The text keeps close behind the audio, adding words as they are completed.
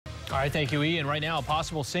All right, thank you, Ian. Right now, a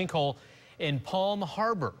possible sinkhole in Palm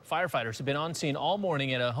Harbor. Firefighters have been on scene all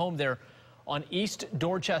morning at a home there on East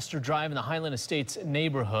Dorchester Drive in the Highland Estates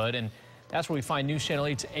neighborhood. And that's where we find News Channel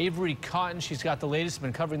 8's Avery Cotton. She's got the latest,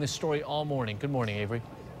 been covering this story all morning. Good morning, Avery.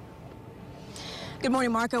 Good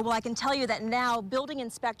morning, Marco. Well, I can tell you that now building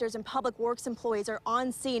inspectors and public works employees are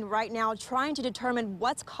on scene right now trying to determine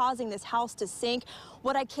what's causing this house to sink.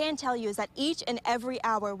 What I can tell you is that each and every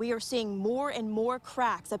hour we are seeing more and more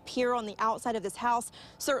cracks appear on the outside of this house.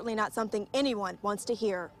 Certainly not something anyone wants to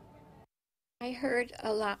hear. I heard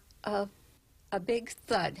a big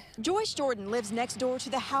thud. Joyce Jordan lives next door to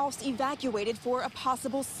the house evacuated for a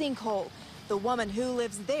possible sinkhole. The woman who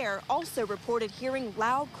lives there also reported hearing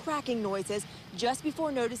loud cracking noises just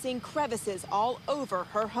before noticing crevices all over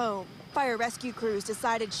her home. Fire rescue crews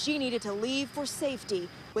decided she needed to leave for safety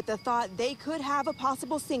with the thought they could have a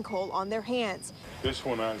possible sinkhole on their hands. This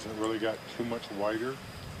one hasn't really got too much wider.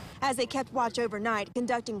 As they kept watch overnight,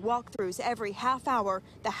 conducting walkthroughs every half hour,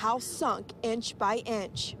 the house sunk inch by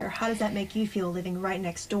inch. How does that make you feel living right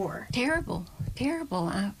next door? Terrible,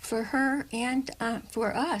 terrible for her and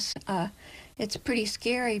for us. It's pretty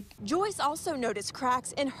scary. Joyce also noticed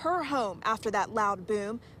cracks in her home after that loud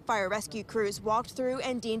boom. Fire rescue crews walked through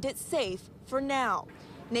and deemed it safe for now.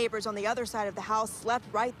 Neighbors on the other side of the house slept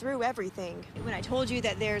right through everything. When I told you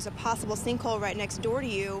that there's a possible sinkhole right next door to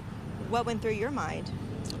you, what went through your mind?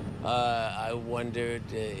 I wondered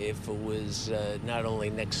if it was not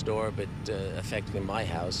only next door, but affecting my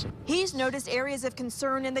house. He's noticed areas of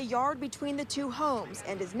concern in the yard between the two homes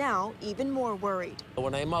and is now even more worried.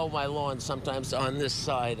 When I mow my lawn, sometimes on this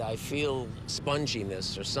side, I feel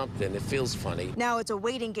sponginess or something. It feels funny. Now it's a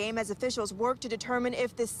waiting game as officials work to determine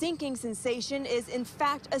if the sinking sensation is in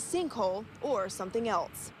fact a sinkhole or something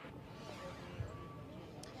else.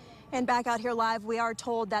 And back out here live, we are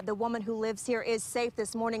told that the woman who lives here is safe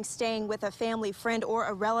this morning, staying with a family friend or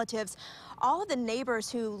a relatives. All of the neighbors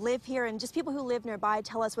who live here and just people who live nearby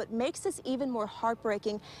tell us what makes this even more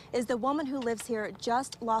heartbreaking is the woman who lives here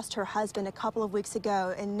just lost her husband a couple of weeks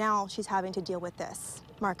ago, and now she's having to deal with this.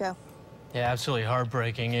 Marco. Yeah, absolutely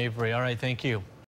heartbreaking, Avery. All right, thank you.